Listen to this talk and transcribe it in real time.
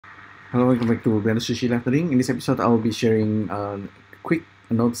Hello, welcome back to LIVENODING. In this episode, I'll be sharing a quick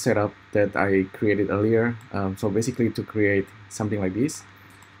node setup that I created earlier. So basically to create something like this.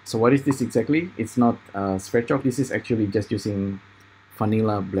 So what is this exactly? It's not Squarechalk. This is actually just using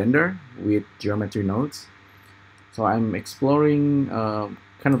vanilla Blender with geometry nodes. So I'm exploring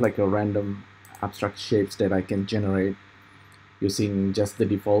kind of like a random abstract shapes that I can generate using just the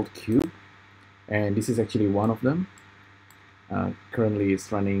default cube. And this is actually one of them. Currently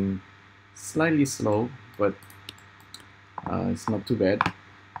it's running slightly slow, but it's not too bad.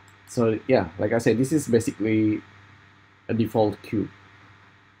 So yeah, like I said, this is basically a default cube,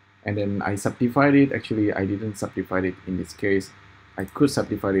 and then I subdivide it. Actually, I didn't subdivide it in this case. I could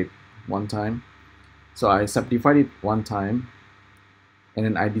subdivide it one time, so I subdivide it one time, and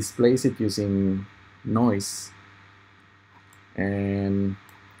then I displace it using noise, and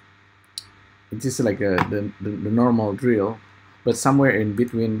it's just like the normal drill, but somewhere in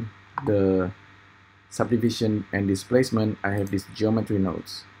between the subdivision and displacement, I have these geometry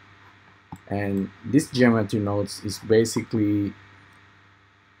nodes, and this geometry nodes is basically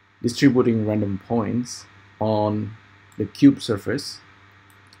distributing random points on the cube surface.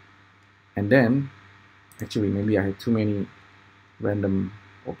 And then actually maybe I have too many random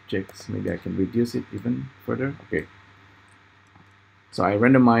objects. Maybe I can reduce it even further. Okay, so I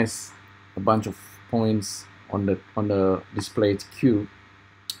randomize a bunch of points on the displayed cube,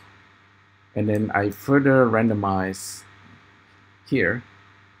 and then I further randomize here.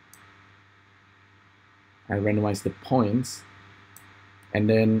 I randomize the points, and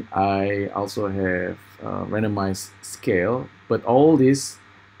then I also have randomized scale, but all this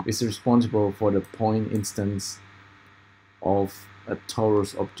is responsible for the point instance of a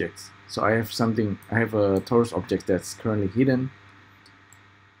torus object. So I have a torus object that's currently hidden,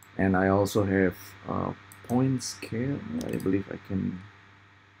 and I also have point scale. I believe I can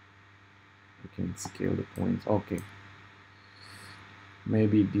scale the points. Okay,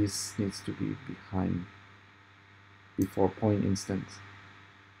 maybe this needs to be before point instance.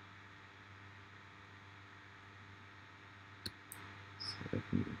 So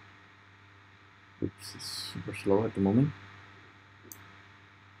let me, oops, it's super slow at the moment.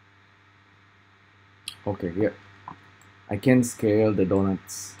 Okay, yeah, I can scale the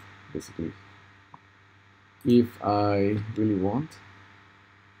donuts basically if I really want.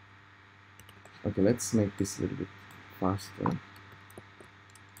 Okay, let's make this a little bit faster.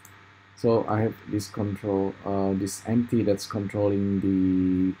 So I have this control, this empty that's controlling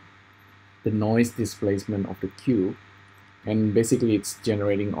the noise displacement of the cube, and basically it's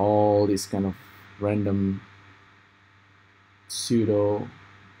generating all these kind of random pseudo,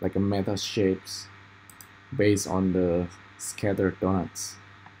 like a meta shapes based on the scattered donuts.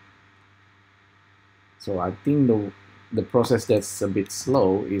 So I think the process that's a bit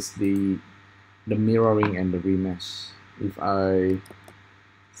slow is the mirroring and the remesh. If I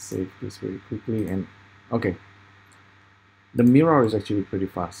save this very quickly, and okay, the mirror is actually pretty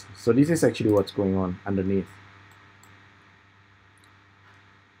fast. So this is actually what's going on underneath.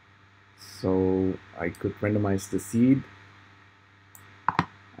 So I could randomize the seed.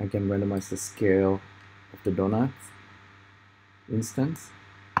 I can randomize the scale of the donut instance,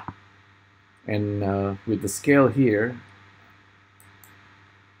 and with the scale here,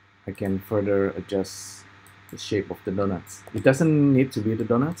 I can further adjust the shape of the donuts. It doesn't need to be the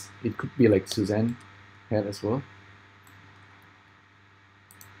donuts. It could be like Suzanne head as well.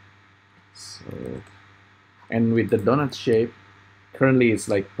 So, and with the donut shape, currently it's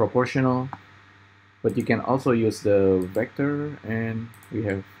like proportional, but you can also use the vector, and we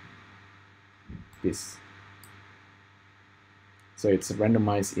have this. So it's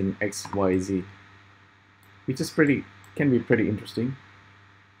randomized in X, Y, Z, which is can be pretty interesting.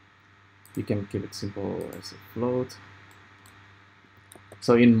 You can keep it simple as a float.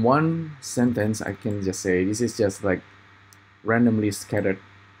 So in one sentence, I can just say this is just like randomly scattered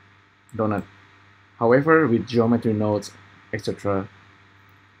donut. However, with geometry nodes, etc.,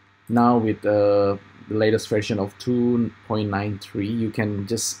 now with the latest version of 2.93, you can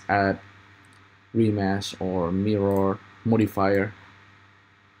just add remesh or mirror modifier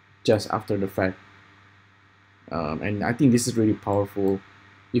just after the fact. And I think this is really powerful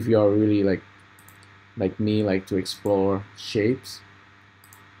if you are really like me, like to explore shapes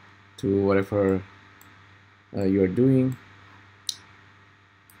to whatever you're doing.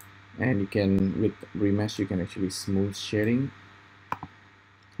 And you can, with remesh, you can actually smooth shading.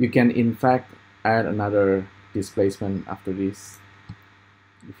 You can in fact add another displacement after this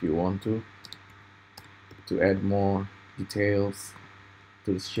if you want to add more details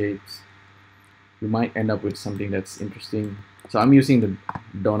to the shapes. You might end up with something that's interesting. So I'm using the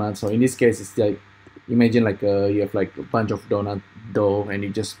donut. So in this case, it's like, imagine like you have like a bunch of donut dough and you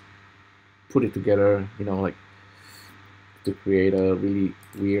just put it together, you know, like to create a really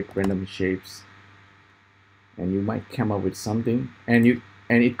weird random shapes. And you might come up with something, and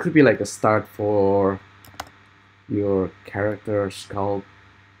it could be like a start for your character sculpt,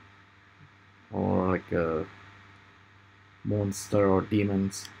 or like a monster or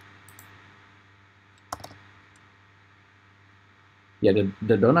demons. Yeah,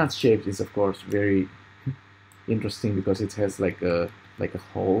 the donut shape is of course very interesting because it has like a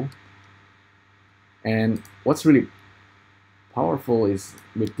hole. And what's really powerful is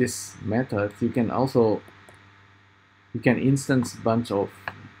with this method you can instance bunch of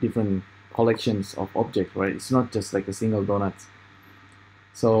different collections of objects, right? It's not just like a single donut.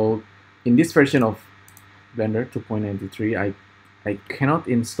 So in this version of Blender 2.93, I cannot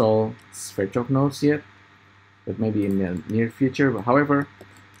install Sverchok nodes yet, but maybe in the near future. But however,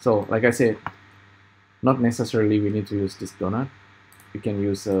 so like I said, not necessarily we need to use this donut. We can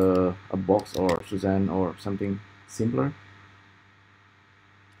use a box or Suzanne or something simpler,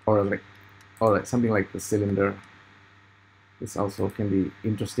 or like something like the cylinder. This also can be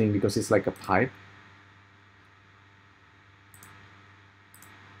interesting because it's like a pipe.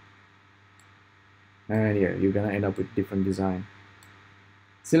 And yeah, you're gonna end up with different design.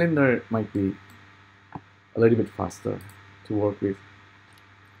 Cylinder might be a little bit faster to work with.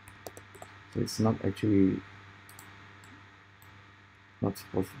 So it's not actually not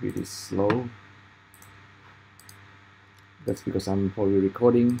supposed to be this slow. That's because I'm probably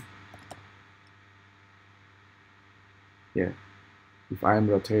recording. Yeah, if I'm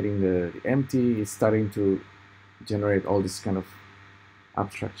rotating the empty, it's starting to generate all this kind of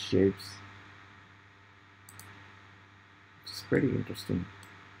abstract shapes. It's pretty interesting.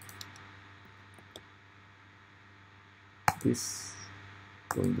 This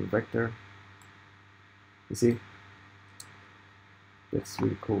going to vector. You see? That's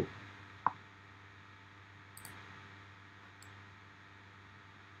really cool.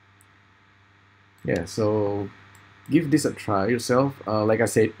 Yeah, so give this a try yourself. Like I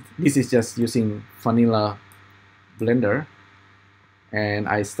said, this is just using vanilla Blender, and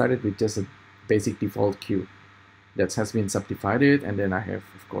I started with just a basic default cube that has been subdivided, and then I have,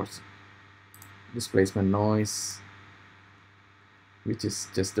 of course, displacement noise, which is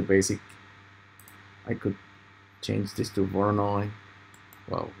just the basic. I could change this to Voronoi.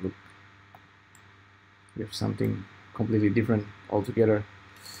 Wow, look, we have something completely different altogether.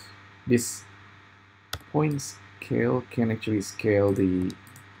 This point scale can actually scale the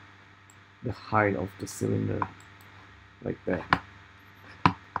height of the cylinder like that.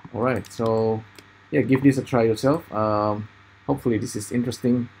 All right, so yeah, give this a try yourself. Hopefully this is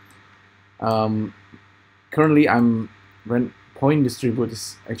interesting. Currently point distribute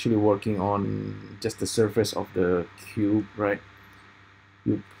is actually working on just the surface of the cube, right?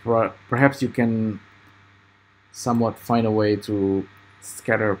 Perhaps you can somewhat find a way to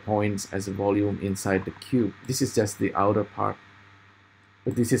scatter points as a volume inside the cube. This is just the outer part,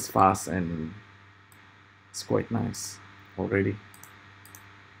 but this is fast and it's quite nice already.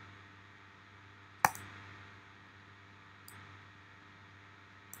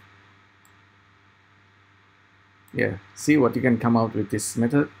 Yeah, see what you can come out with this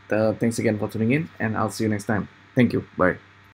method. Thanks again for tuning in, and I'll see you next time. Thank you. Bye.